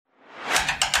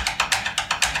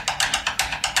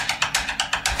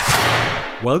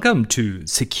Welcome to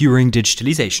Securing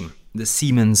Digitalization, the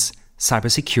Siemens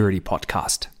Cybersecurity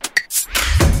Podcast.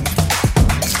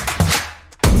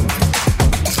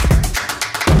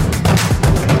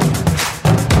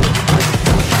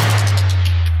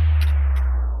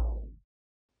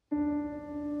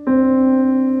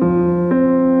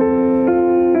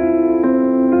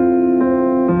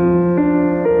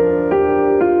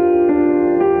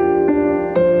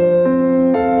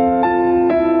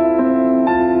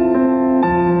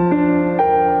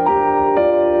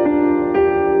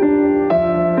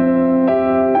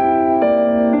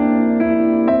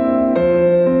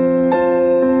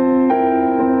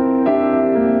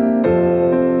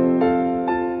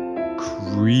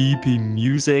 Creepy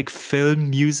music, film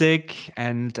music,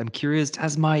 and I'm curious,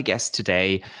 does my guest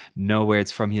today know where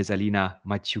it's from? Here's Alina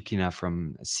Matyukina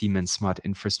from Siemens Smart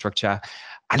Infrastructure.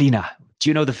 Alina, do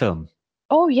you know the film?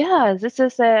 Oh yeah, this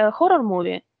is a horror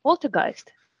movie,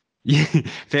 Poltergeist. Yeah,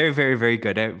 very, very, very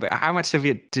good. How much of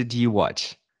it did you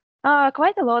watch?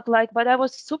 Quite a lot, but I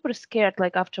was super scared,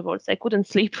 afterwards. I couldn't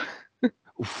sleep.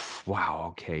 Oof, wow,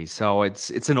 okay. So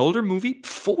it's an older movie,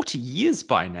 40 years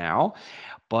by now,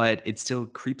 but it still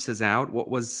creeps us out. What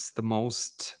was the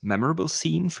most memorable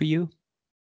scene for you?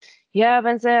 Yeah,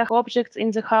 when the objects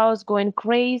in the house going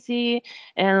crazy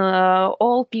and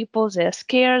all people, they're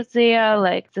scared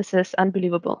there, this is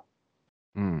unbelievable.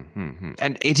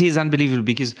 And it is unbelievable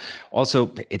because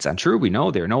also it's untrue. We know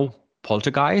there are no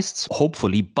poltergeists,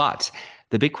 hopefully, but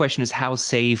the big question is how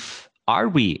safe are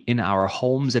we in our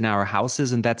homes, in our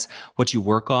houses? And that's what you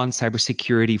work on,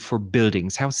 cybersecurity for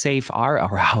buildings. How safe are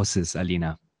our houses,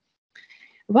 Alina?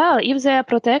 Well, if they are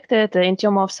protected in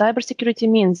terms of cybersecurity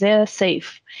means they're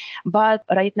safe. But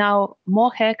right now,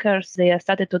 more hackers, they are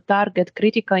started to target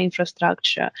critical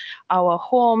infrastructure, our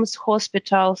homes,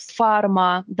 hospitals,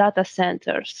 pharma, data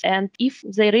centers. And if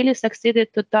they really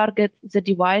succeeded to target the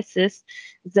devices,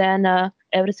 then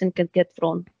everything can get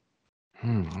thrown.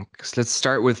 So let's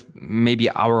start with maybe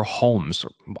our homes.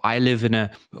 I live in an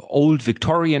old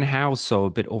Victorian house, so a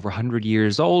bit over 100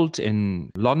 years old in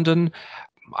London.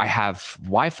 I have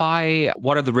Wi-Fi.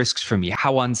 What are the risks for me?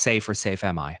 How unsafe or safe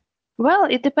am I? Well,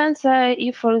 it depends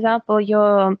if, for example,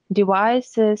 your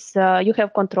devices, you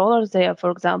have controllers there,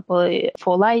 for example,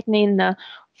 for lighting,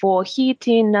 for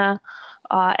heating,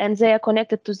 and they are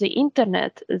connected to the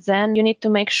internet, then you need to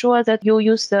make sure that you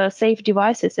use safe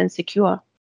devices and secure.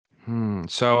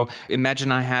 So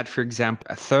imagine I had, for example,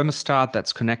 a thermostat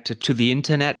that's connected to the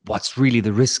internet. What's really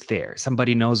the risk there?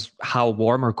 Somebody knows how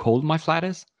warm or cold my flat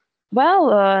is?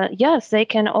 Well, yes, they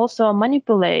can also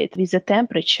manipulate with the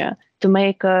temperature to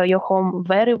make your home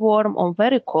very warm or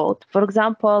very cold. For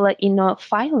example, in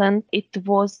Finland, it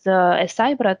was a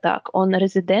cyber attack on a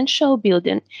residential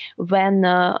building when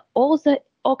all the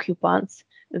occupants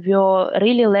were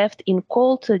really left in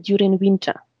cold during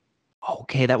winter.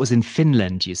 Okay, that was in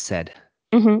Finland, you said.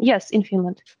 Yes, in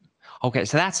Finland. Okay,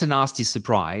 so that's a nasty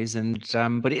surprise, and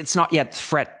but it's not yet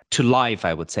threat to life.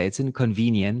 I would say it's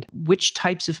inconvenient. Which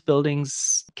types of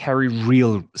buildings carry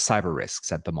real cyber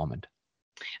risks at the moment?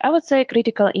 I would say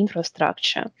critical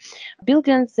infrastructure.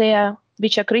 Buildings there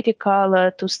which are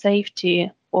critical to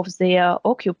safety of their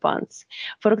occupants.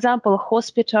 For example,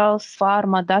 hospitals,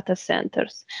 pharma, data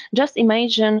centers. Just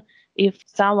imagine if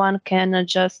someone can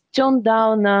just turn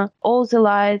down all the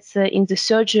lights in the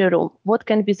surgery room. What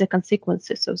can be the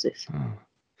consequences of this? Oh.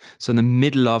 So in the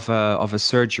middle of a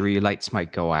surgery, lights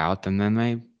might go out, and then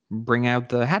they bring out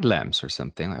the headlamps or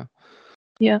something.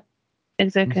 Yeah,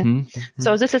 exactly. Mm-hmm.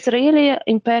 So this is really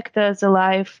impact the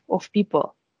life of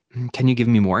people. Can you give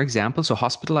me more examples? So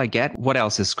hospital, I get. What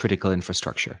else is critical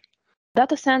infrastructure?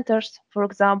 Data centers, for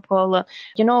example,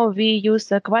 we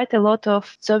use quite a lot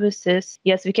of services.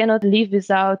 Yes, we cannot live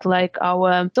without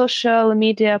our social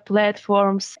media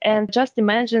platforms. And just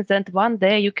imagine that one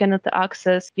day you cannot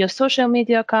access your social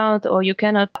media account or you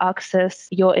cannot access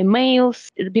your emails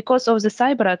because of the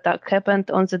cyber attack happened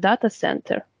on the data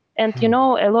center. And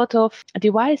a lot of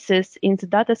devices in the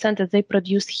data center, they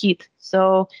produce heat.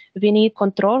 So we need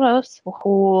controllers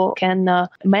who can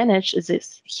manage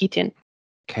this heating.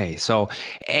 Okay, so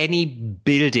any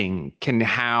building can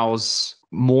house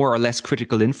more or less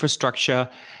critical infrastructure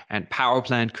and power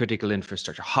plant critical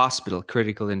infrastructure, hospital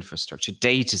critical infrastructure,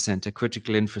 data center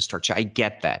critical infrastructure. I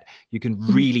get that. You can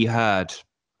really hurt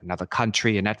another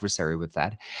country, an adversary with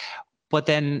that. But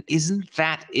then isn't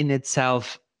that in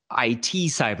itself IT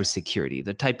cybersecurity,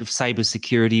 the type of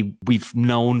cybersecurity we've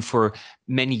known for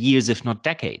many years, if not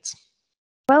decades?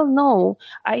 Well, no.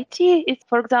 IT is,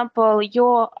 for example,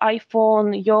 your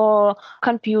iPhone, your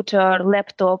computer,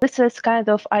 laptop. This is kind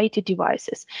of IT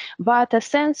devices. But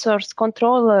sensors,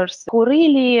 controllers who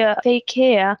really take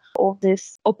care of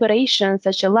this operation,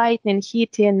 such as lighting,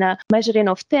 heating, measuring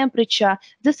of temperature,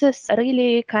 this is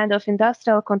really kind of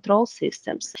industrial control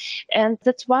systems. And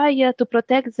that's why to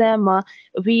protect them,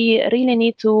 we really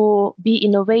need to be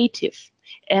innovative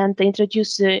and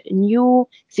introduce new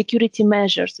security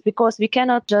measures, because we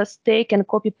cannot just take and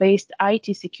copy paste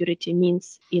IT security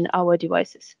means in our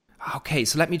devices. Okay,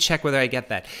 so let me check whether I get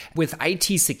that. With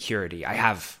IT security, I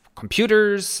have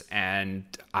computers and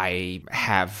I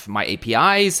have my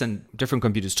APIs and different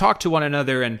computers talk to one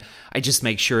another, and I just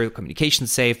make sure the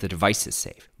communication's safe, the device is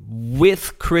safe.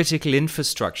 With critical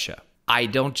infrastructure, I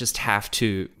don't just have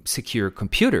to secure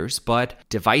computers, but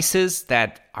devices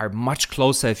that are much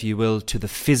closer, if you will, to the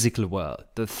physical world,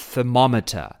 the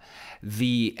thermometer,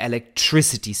 the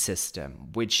electricity system,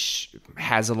 which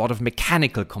has a lot of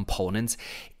mechanical components.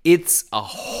 It's a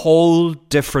whole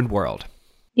different world.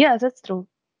 Yeah, that's true.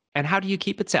 And how do you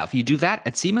keep it safe? You do that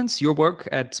at Siemens. Your work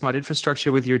at Smart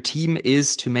Infrastructure with your team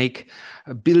is to make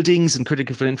buildings and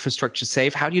critical infrastructure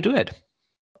safe. How do you do it?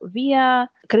 We are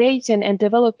creating and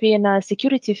developing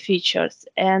security features,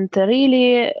 and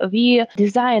really we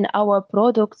design our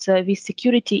products with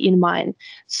security in mind.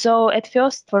 So at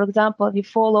first, for example, we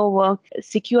follow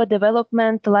secure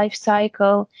development life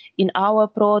cycle in our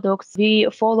products. We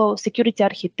follow security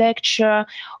architecture.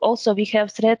 Also, we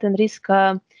have threat and risk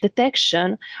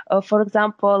detection. For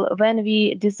example, when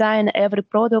we design every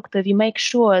product, we make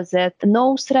sure that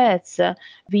no threats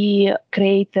we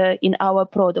create in our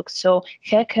products. So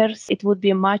hackers, it would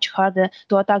be much harder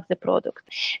to attack the product.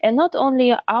 And not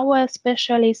only our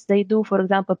specialists, they do, for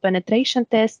example, penetration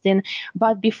testing,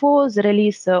 but before the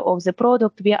release of the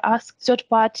product, we ask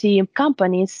third-party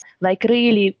companies, like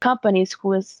really companies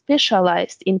who are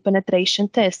specialized in penetration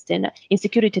testing, in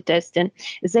security testing,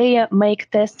 they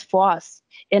make tests for us.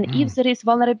 And if there is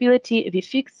vulnerability, we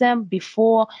fix them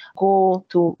before go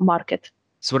to market.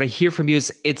 So what I hear from you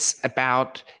is it's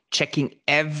about checking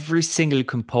every single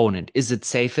component. Is it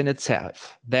safe in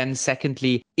itself? Then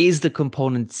secondly, is the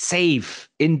component safe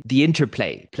in the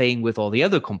interplay, playing with all the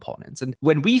other components? And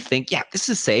when we think, yeah, this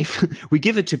is safe, we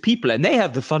give it to people and they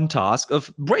have the fun task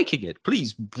of breaking it.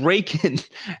 Please break it.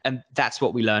 And that's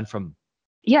what we learn from.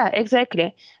 Yeah,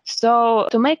 exactly. So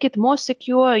to make it more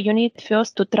secure, you need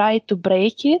first to try to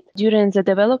break it during the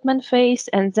development phase.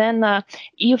 And then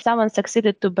if someone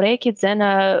succeeded to break it, then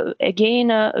again,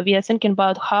 we are thinking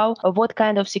about what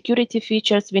kind of security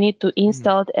features we need to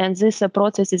install. And this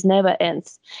process is never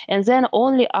ends. And then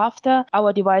only after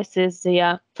our devices, they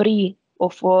are free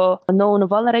of known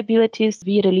vulnerabilities,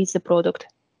 we release the product.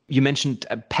 You mentioned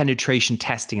penetration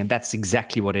testing, and that's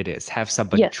exactly what it is. Have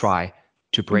somebody try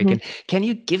to break it. Can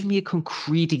you give me a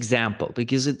concrete example,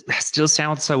 because it still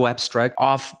sounds so abstract,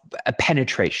 of a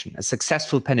penetration, a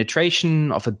successful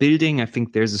penetration of a building? I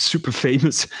think there's a super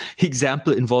famous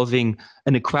example involving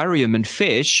an aquarium and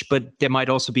fish, but there might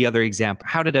also be other examples.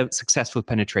 How did a successful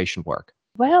penetration work?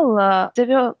 Well, there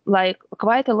were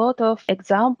quite a lot of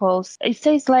examples. It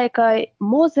says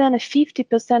more than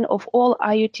 50% of all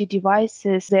IoT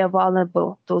devices, they are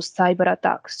vulnerable to cyber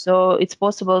attacks. So it's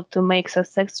possible to make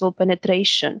successful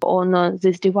penetration on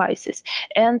these devices.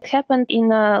 And it happened in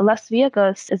Las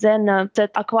Vegas. Then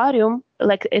that aquarium,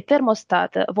 like a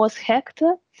thermostat, was hacked.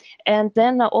 And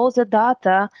then all the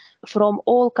data from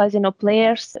all casino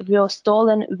players were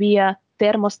stolen via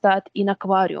thermostat in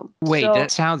aquarium. Wait, that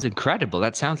sounds incredible.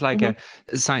 That sounds like a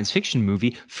science fiction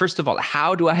movie. First of all,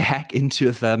 how do I hack into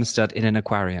a thermostat in an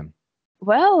aquarium?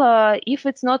 Well, if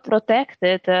it's not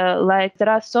protected, there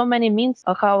are so many means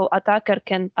of how attacker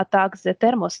can attack the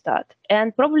thermostat.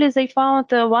 And probably they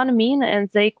found one mean and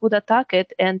they could attack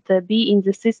it and be in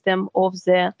the system of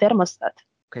the thermostat.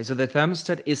 Okay, so the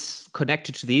thermostat is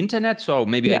connected to the internet. So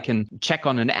maybe I can check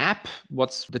on an app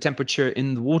what's the temperature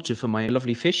in the water for my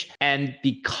lovely fish. And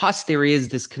because there is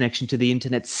this connection to the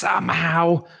internet,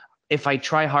 somehow, if I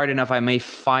try hard enough, I may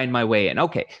find my way in.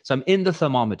 Okay, so I'm in the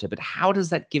thermometer, but how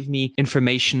does that give me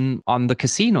information on the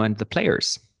casino and the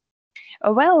players?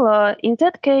 Well, in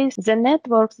that case, the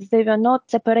networks, they were not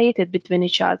separated between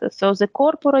each other. So the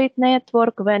corporate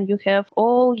network, when you have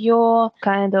all your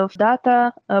kind of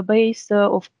data base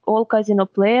of all casino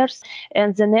players,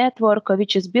 and the network,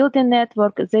 which is built-in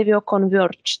network, they were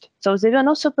converged. So there were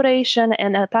no separation,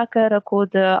 and attacker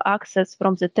could access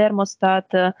from the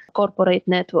thermostat corporate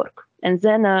network, and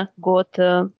then got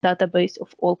database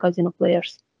of all casino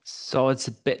players. So it's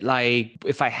a bit like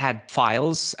if I had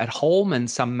files at home and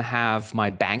some have my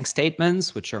bank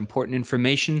statements, which are important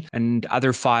information, and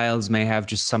other files may have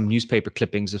just some newspaper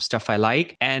clippings of stuff I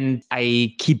like, and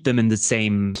I keep them in the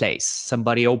same place.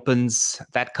 Somebody opens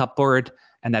that cupboard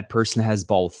and that person has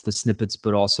both the snippets,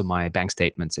 but also my bank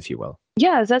statements, if you will.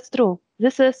 Yeah, that's true.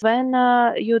 This is when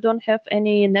you don't have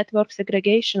any network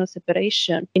segregation or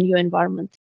separation in your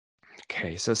environment.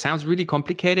 Okay, so it sounds really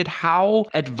complicated. How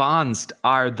advanced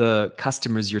are the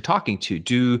customers you're talking to?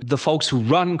 Do the folks who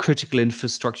run critical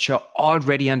infrastructure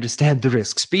already understand the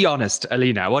risks? Be honest,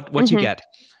 Alina, what do you get?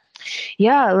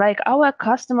 Yeah, like our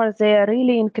customers, they are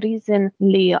really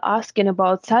increasingly asking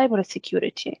about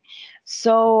cybersecurity.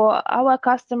 So our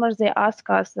customers, they ask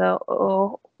us,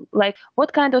 like,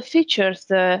 what kind of features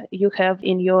you have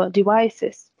in your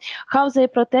devices, how they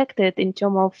protected in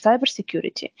terms of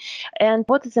cybersecurity, and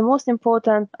what is the most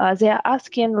important? They are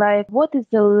asking, like, what is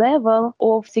the level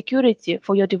of security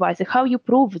for your device? How you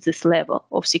prove this level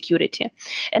of security?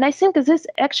 And I think this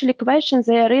actually questions,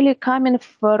 they are really coming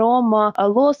from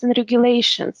laws and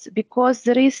regulations, because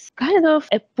there is kind of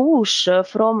a push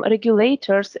from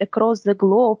regulators across the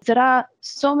globe. There are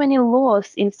so many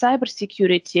laws in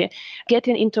cybersecurity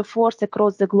getting into force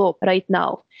across the globe right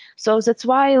now. So that's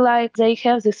why, like, they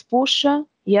have this push,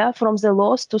 from the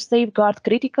laws to safeguard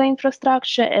critical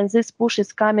infrastructure, and this push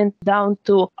is coming down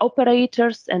to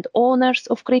operators and owners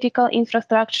of critical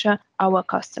infrastructure, our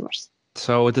customers.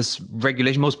 So this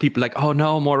regulation, most people are like, oh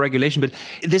no, more regulation. But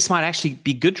this might actually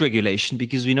be good regulation,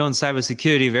 because we know in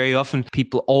cybersecurity, very often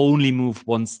people only move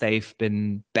once they've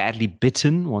been badly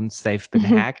bitten, once they've been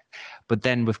hacked. But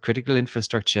then with critical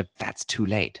infrastructure, that's too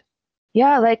late.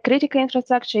 Yeah, like critical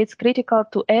infrastructure is critical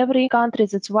to every country.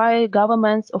 That's why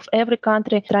governments of every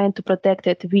country trying to protect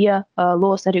it via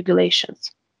laws and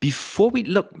regulations. Before we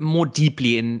look more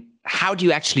deeply in how do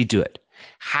you actually do it?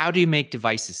 How do you make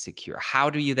devices secure? How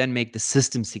do you then make the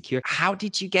system secure? How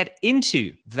did you get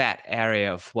into that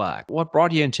area of work? What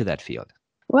brought you into that field?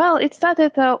 Well, it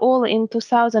started all in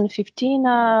 2015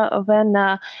 when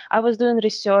I was doing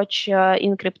research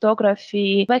in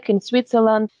cryptography back in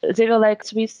Switzerland. They were like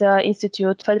Swiss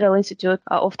Federal Institute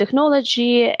of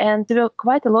Technology, and there were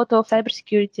quite a lot of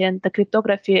cybersecurity and the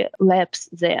cryptography labs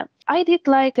there. I did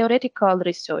like theoretical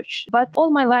research, but all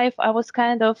my life I was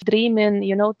kind of dreaming,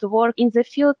 to work in the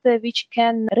field which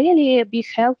can really be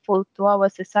helpful to our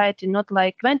society, not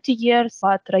like 20 years,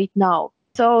 but right now.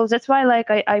 So that's why, like,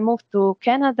 I moved to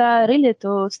Canada really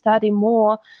to study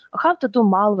more how to do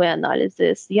malware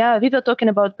analysis. Yeah, we were talking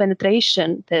about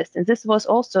penetration tests, and this was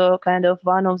also kind of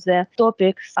one of the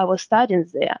topics I was studying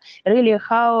there. Really,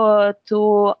 how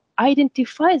to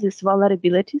identify these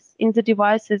vulnerabilities in the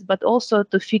devices, but also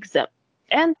to fix them.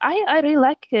 And I really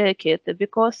like it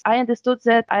because I understood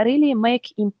that I really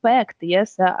make impact.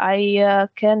 Yes, I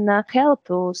can help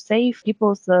to save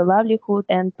people's livelihood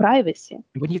and privacy.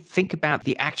 When you think about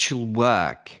the actual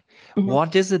work,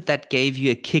 what is it that gave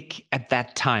you a kick at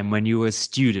that time when you were a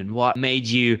student? What made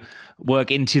you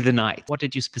work into the night? What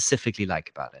did you specifically like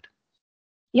about it?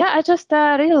 Yeah, I just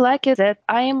really like it that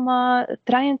I'm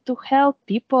trying to help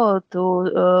people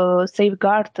to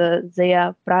safeguard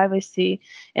their privacy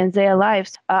and their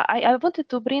lives. I wanted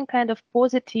to bring kind of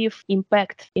positive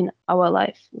impact in our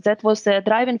life. That was the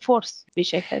driving force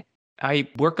which I had. I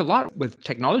work a lot with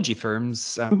technology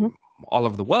firms all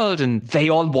over the world, and they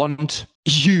all want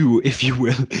you, if you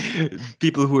will,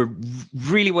 people who are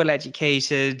really well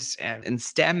educated in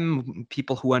STEM,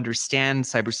 people who understand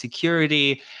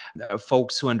cybersecurity,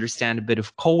 folks who understand a bit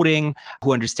of coding,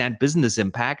 who understand business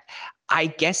impact. I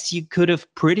guess you could have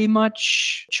pretty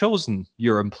much chosen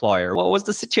your employer. What was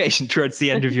the situation towards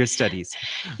the end of your studies?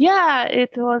 Yeah,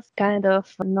 it was kind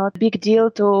of not a big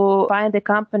deal to find a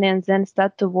company and then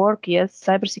start to work as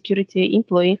cybersecurity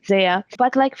employee there.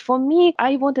 But like for me,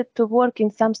 I wanted to work in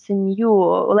something new.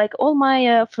 Like all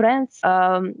my friends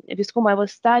with whom I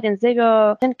was studying, they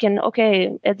were thinking,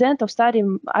 okay, at the end of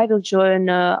studying, I will join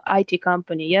IT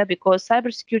company, because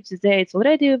cybersecurity there, it's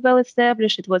already well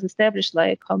established. It was established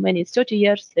like how many, 30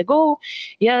 years ago.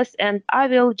 Yes, and I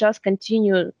will just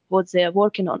continue what they're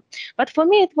working on. But for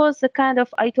me, it was a kind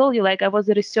of, I told you, like I was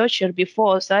a researcher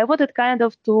before, so I wanted kind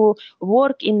of to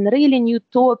work in really new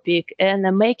topic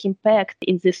and make impact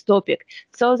in this topic.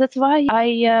 So that's why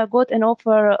I got an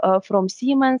offer from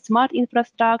Siemens, smart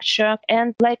infrastructure,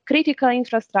 and like critical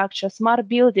infrastructure, smart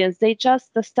buildings. They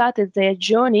just started their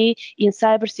journey in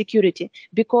cybersecurity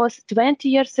because 20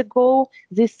 years ago,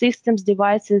 these systems,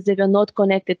 devices, they were not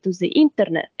connected to the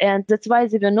internet. And that's why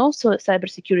there were no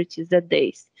cybersecurity that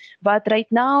days. But right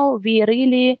now, we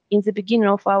really in the beginning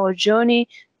of our journey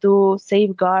to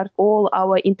safeguard all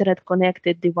our internet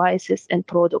connected devices and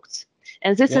products.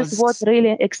 And this is what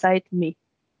really excites me.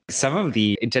 Some of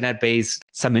the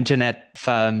some internet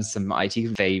firms, some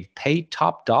IT, they pay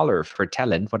top dollar for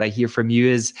talent. What I hear from you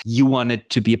is you wanted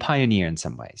to be a pioneer in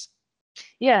some ways.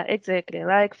 Yeah, exactly.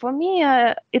 Like for me,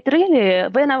 it really,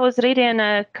 when I was reading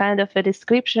a kind of a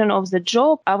description of the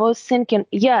job, I was thinking,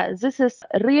 yeah, this is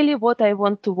really what I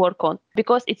want to work on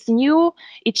because it's new,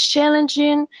 it's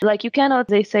challenging. Like you cannot,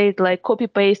 they say it like copy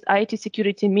paste IT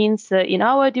security means in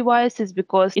our devices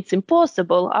because it's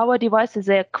impossible. Our devices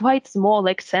are quite small,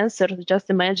 like sensors, just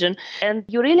imagine. And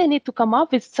you really need to come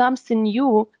up with something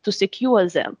new to secure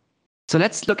them. So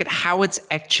let's look at how it's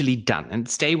actually done and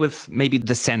stay with maybe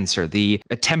the sensor, the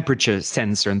temperature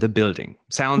sensor in the building.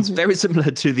 Sounds very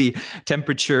similar to the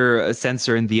temperature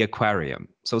sensor in the aquarium.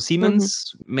 So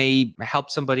Siemens may help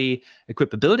somebody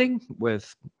equip a building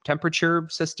with temperature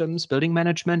systems, building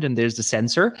management, and there's the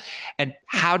sensor. And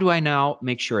how do I now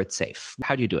make sure it's safe?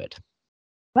 How do you do it?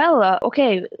 Well,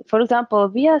 okay, for example,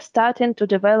 we are starting to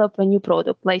develop a new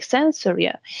product like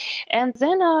Sensoria. And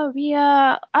then we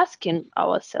are asking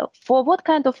ourselves for what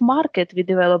kind of market we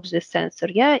develop this sensor.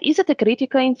 Yeah, is it a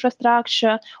critical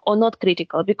infrastructure or not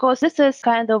critical? Because this is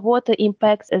kind of what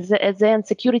impacts the end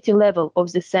security level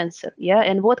of the sensor. Yeah,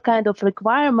 and what kind of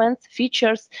requirements,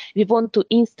 features we want to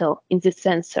install in the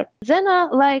sensor. Then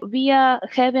like we are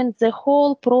having the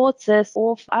whole process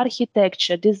of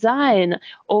architecture, design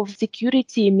of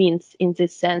security means in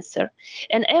this sensor.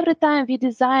 And every time we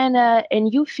design a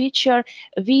new feature,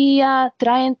 we are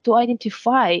trying to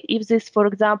identify if this, for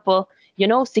example,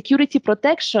 security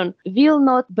protection will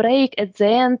not break at the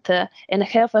end and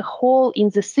have a hole in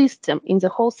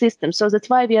the whole system. So that's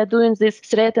why we are doing this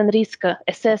threat and risk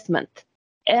assessment.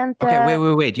 And okay,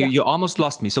 wait. You almost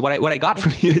lost me. So what I got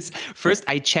from you is first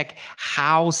I check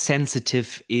how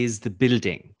sensitive is the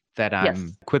building that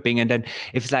I'm equipping. And then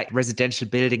if it's like residential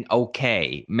building,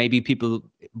 okay, maybe people,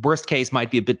 worst case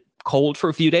might be a bit cold for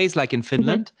a few days, like in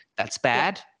Finland. That's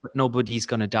bad, but nobody's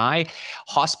going to die.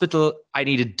 Hospital, I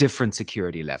need a different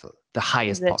security level, the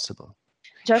highest possible.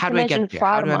 Just how do I get there?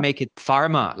 Pharma. How do I make it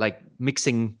pharma, like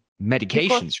mixing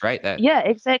medications, right? Yeah,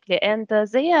 exactly. And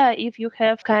there, if you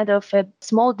have kind of a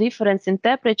small difference in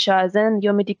temperature, then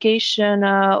your medication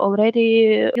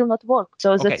already will not work.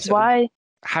 So that's why.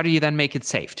 How do you then make it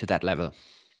safe to that level?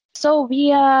 So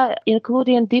we are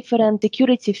including different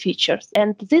security features,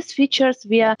 and these features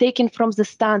we are taking from the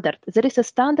standard. There is a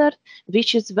standard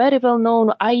which is very well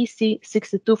known, IEC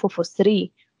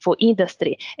 62443 for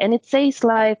industry, and it says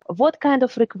like what kind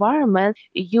of requirement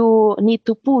you need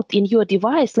to put in your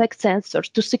device, like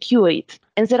sensors, to secure it.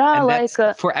 And there are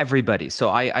that's for everybody. So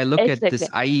I look at this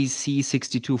IEC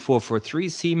 62443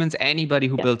 Siemens, anybody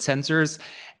who builds sensors,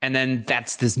 and then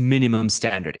that's this minimum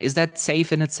standard. Is that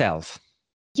safe in itself?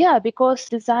 Yeah, because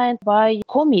designed by a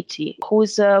committee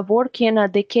who's working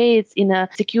decades in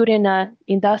securing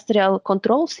industrial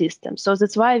control system. So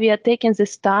that's why we are taking the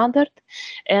standard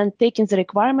and taking the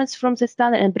requirements from the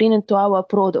standard and bringing to our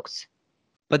products.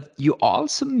 But you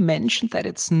also mentioned that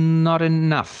it's not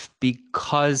enough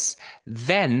because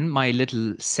then my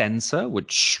little sensor,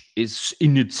 which is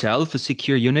in itself a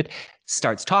secure unit,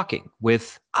 starts talking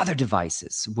with other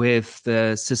devices, with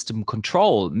the system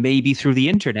control, maybe through the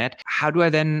internet. How do I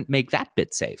then make that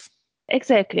bit safe?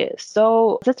 Exactly.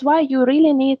 So that's why you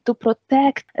really need to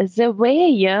protect the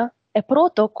way a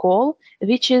protocol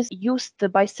which is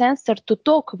used by sensor to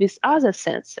talk with other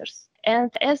sensors.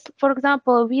 And as, for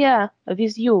example, we are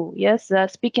with you,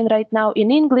 speaking right now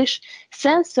in English,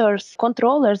 sensors,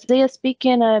 controllers, they are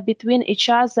speaking between each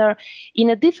other in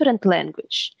a different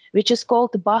language, which is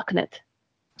called BACnet.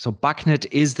 So BACnet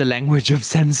is the language of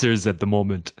sensors at the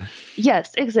moment.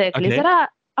 Yes, exactly. Okay. There are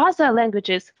other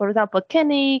languages, for example,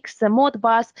 Kenix,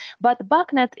 Modbus, but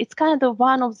BACnet is kind of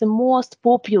one of the most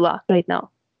popular right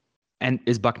now. And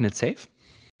is BACnet safe?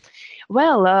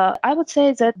 Well, I would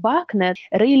say that BACnet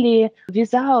really,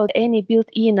 without any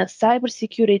built-in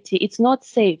cybersecurity, it's not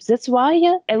safe. That's why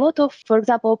a lot of, for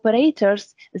example,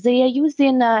 operators, they are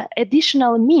using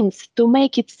additional means to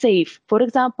make it safe. For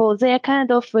example, they are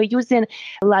kind of using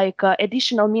like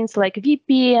additional means like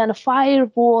VPN,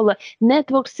 firewall,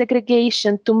 network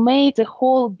segregation to make the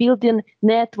whole building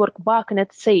network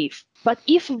BACnet safe. But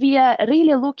if we are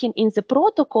really looking in the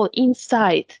protocol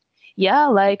inside,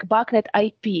 like BACnet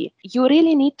IP, you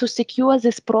really need to secure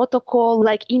this protocol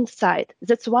like inside.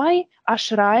 That's why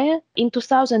Ashraya in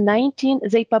 2019,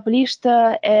 they published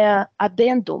an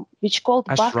addendum which called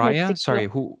BACnet. Sorry,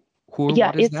 who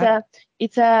what is that?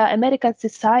 It's an American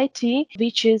society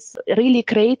which is really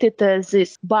created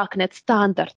this BACnet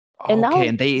standard. And now,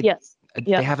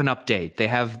 They have an update. They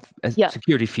have a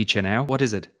security feature now. What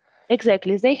is it?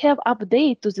 Exactly. They have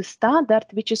update to the standard,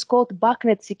 which is called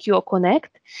BACnet Secure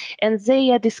Connect, and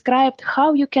they described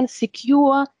how you can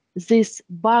secure this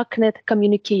BACnet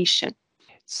communication.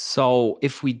 So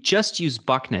if we just use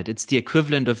BACnet, it's the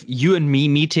equivalent of you and me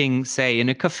meeting, say, in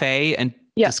a cafe and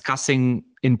discussing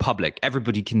in public.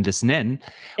 Everybody can listen in.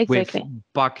 Exactly. With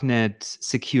BACnet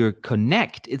Secure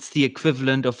Connect, it's the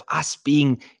equivalent of us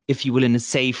being, if you will, in a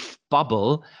safe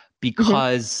bubble,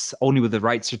 because only with the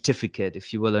right certificate,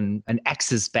 if you will, an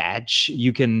access badge,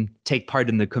 you can take part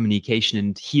in the communication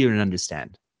and hear and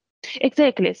understand.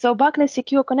 Exactly. So BACnet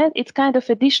Secure Connect, it's kind of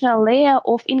additional layer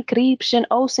of encryption,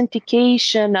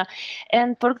 authentication.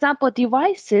 And for example,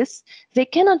 devices, they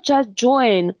cannot just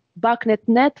join BACnet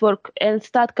network and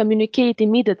start communicate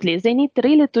immediately. They need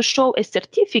really to show a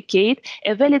certificate,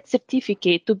 a valid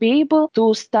certificate, to be able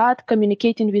to start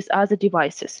communicating with other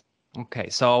devices. Okay,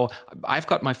 so I've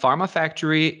got my pharma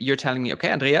factory. You're telling me,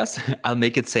 okay, Andreas, I'll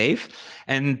make it safe.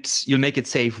 And you'll make it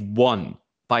safe, one,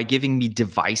 by giving me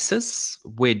devices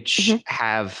which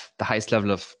have the highest level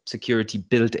of security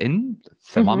built in,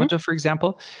 thermometer, for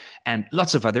example, and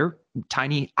lots of other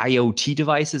tiny IoT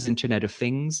devices, Internet of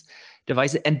Things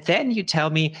devices. And then you tell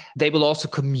me they will also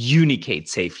communicate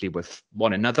safely with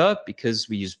one another because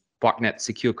we use BACnet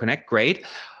Secure Connect. Great.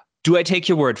 Do I take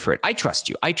your word for it? I trust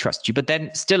you. But then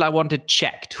still I want it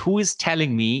checked. Who is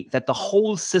telling me that the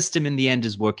whole system in the end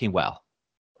is working well?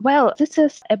 Well, this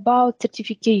is about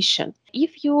certification.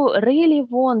 If you really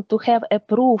want to have a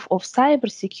proof of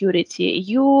cybersecurity,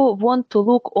 you want to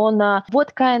look on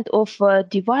what kind of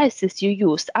devices you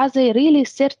use. Are they really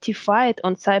certified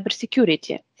on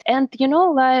cybersecurity? And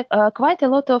quite a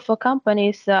lot of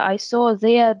companies I saw,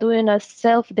 they are doing a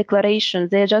self-declaration.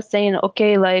 They're just saying,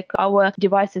 okay, like our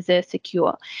devices are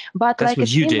secure. But that's like what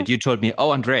you did. You told me,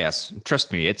 oh, Andreas,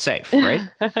 trust me, it's safe, right?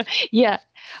 Yeah.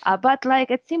 But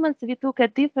like at Siemens, we took a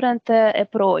different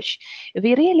approach.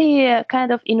 We really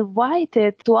kind of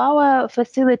invited to our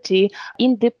facility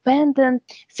independent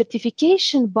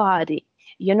certification body,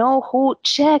 who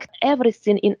checked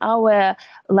everything in our,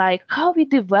 like how we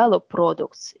develop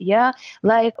products,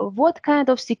 like what kind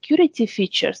of security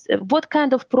features, what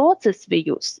kind of process we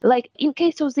use, like in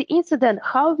case of the incident,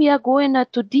 how we are going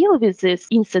to deal with this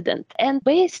incident. And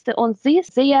based on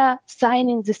this, they are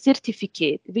signing the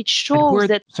certificate, which shows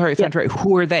that. Sorry,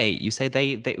 who are they? You say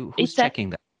who's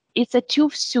checking that? It's a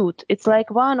TÜV Süd. It's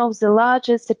like one of the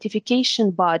largest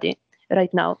certification body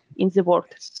right now in the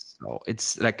world. So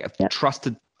it's like a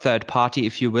trusted third party,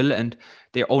 if you will, and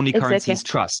their only currency is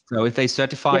trust. So if they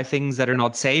certify things that are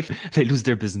not safe, they lose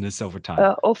their business over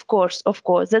time. Of course.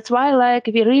 That's why like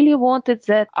we really wanted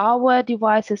that our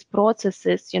devices,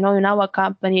 processes, in our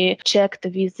company checked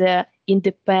with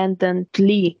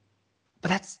independently.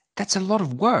 But that's a lot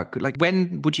of work. Like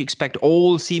when would you expect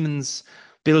all Siemens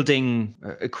building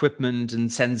equipment and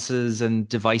sensors and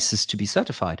devices to be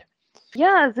certified?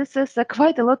 Yeah, this is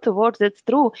quite a lot of work, that's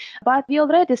true. But we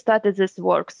already started this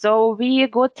work. So we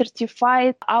got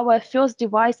certified our first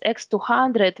device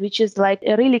X200, which is like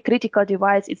a really critical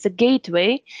device. It's a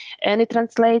gateway and it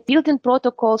translates building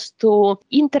protocols to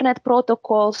internet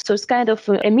protocols. So it's kind of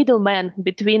a middleman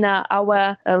between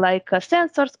our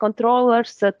sensors,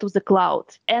 controllers to the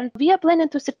cloud. And we are planning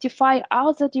to certify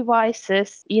other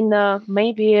devices in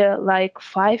maybe like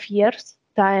 5 years.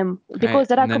 Time, because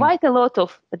there are quite a lot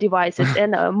of devices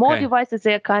and more devices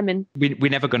are coming. We're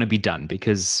never going to be done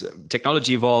because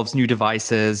technology evolves, new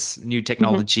devices, new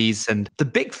technologies. And the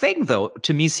big thing, though,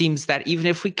 to me seems that even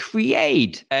if we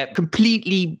create a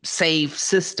completely safe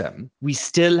system, we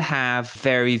still have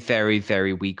very, very,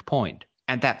 very weak point.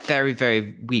 And that very,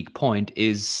 very weak point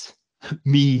is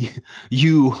me,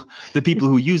 you, the people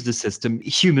who use the system.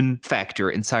 Human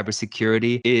factor in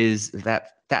cybersecurity is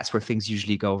that's where things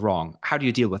usually go wrong. How do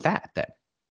you deal with that then?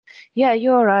 Yeah,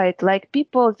 you're right. Like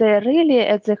people, they're really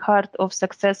at the heart of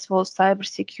successful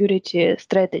cybersecurity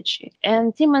strategy.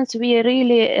 And Siemens, we are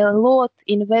really a lot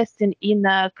investing in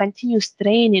continuous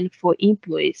training for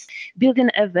employees, building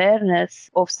awareness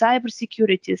of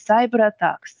cybersecurity, cyber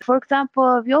attacks. For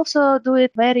example, we also do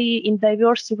it very in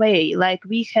diverse way. Like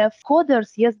we have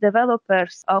coders,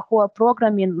 developers who are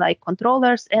programming like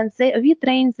controllers, and we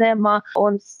train them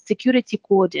on security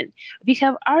coding. We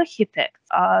have architects.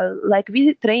 Like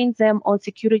we train them on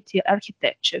security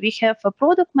architecture. We have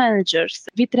product managers.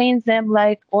 We train them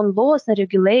like on laws and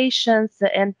regulations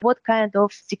and what kind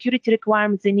of security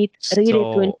requirements they need really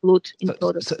to include in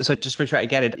products. So just to make sure I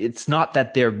get it, it's not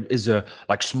that there is a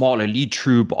like small elite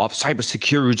troop of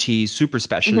cybersecurity super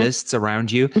specialists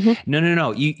around you.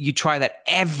 No. You try that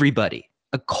everybody,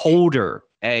 a coder,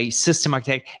 a system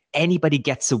architect, anybody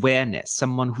gets awareness,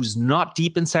 someone who's not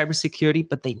deep in cybersecurity,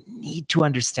 but they need to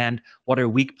understand what are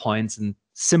weak points and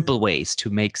simple ways to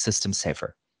make systems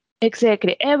safer.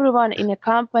 Exactly. Everyone in a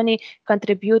company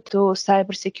contribute to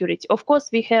cybersecurity. Of course,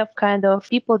 we have kind of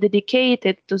people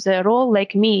dedicated to the role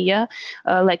like me,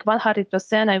 like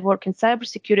 100% I work in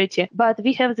cybersecurity, but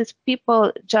we have these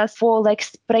people just for like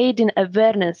spreading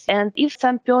awareness. And if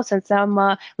some person,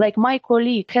 like my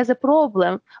colleague has a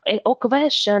problem or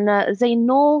question, they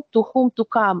know to whom to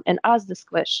come and ask this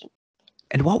question.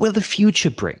 And what will the future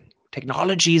bring?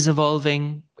 Technology is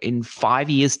evolving in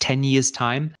 5 years, 10 years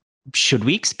time. Should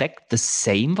we expect the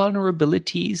same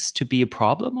vulnerabilities to be a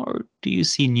problem, or do you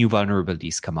see new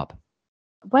vulnerabilities come up?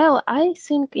 Well, I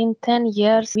think in 10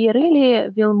 years, we really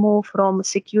will move from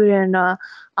securing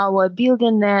our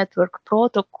building network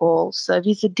protocols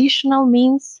with additional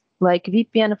means like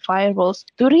VPN firewalls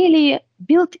to really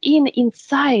build in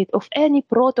inside of any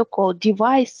protocol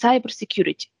device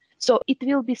cybersecurity. So it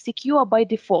will be secure by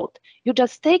default. You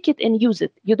just take it and use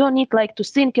it. You don't need like to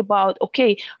think about,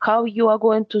 okay, how you are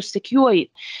going to secure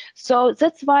it. So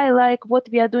that's why like what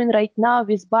we are doing right now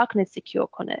with BACnet Secure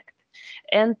Connect.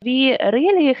 And we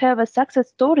really have a success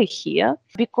story here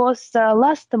because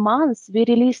last month we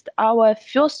released our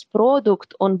first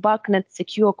product on BACnet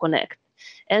Secure Connect.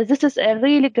 And this is a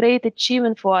really great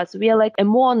achievement for us. We are like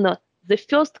among the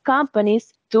first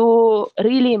companies to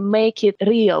really make it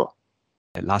real.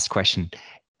 Last question.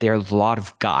 There are a lot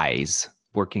of guys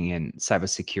working in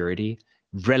cybersecurity,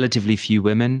 relatively few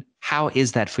women. How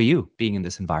is that for you being in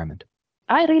this environment?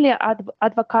 I really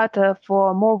advocate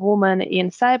for more women in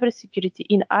cybersecurity,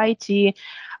 in IT.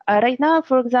 Right now,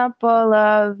 for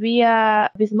example, we are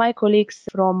with my colleagues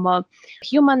from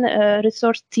human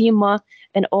resource team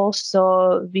and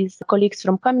also with colleagues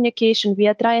from communication, we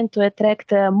are trying to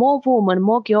attract more women,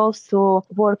 more girls to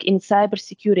work in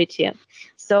cybersecurity.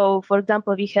 So, for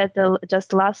example, we had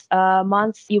just last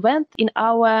month's event in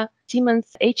our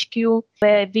Siemens HQ,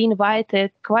 where we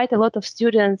invited quite a lot of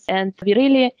students and we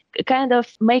really kind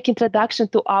of make introduction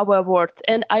to our work.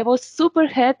 And I was super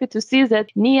happy to see that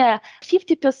near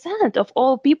 50% of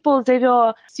all people, they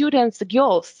were students,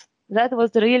 girls. That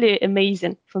was really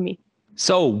amazing for me.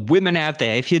 So women out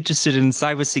there, if you're interested in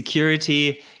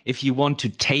cybersecurity, if you want to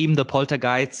tame the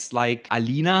poltergeists like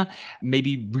Alina,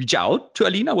 maybe reach out to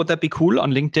Alina. Would that be cool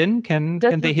on LinkedIn? Can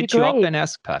they hit you up and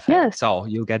ask? Perfect. Yes. So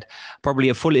you'll get probably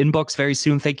a full inbox very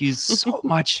soon. Thank you so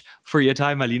much for your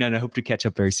time, Alina, and I hope to catch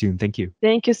up very soon. Thank you.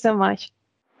 Thank you so much.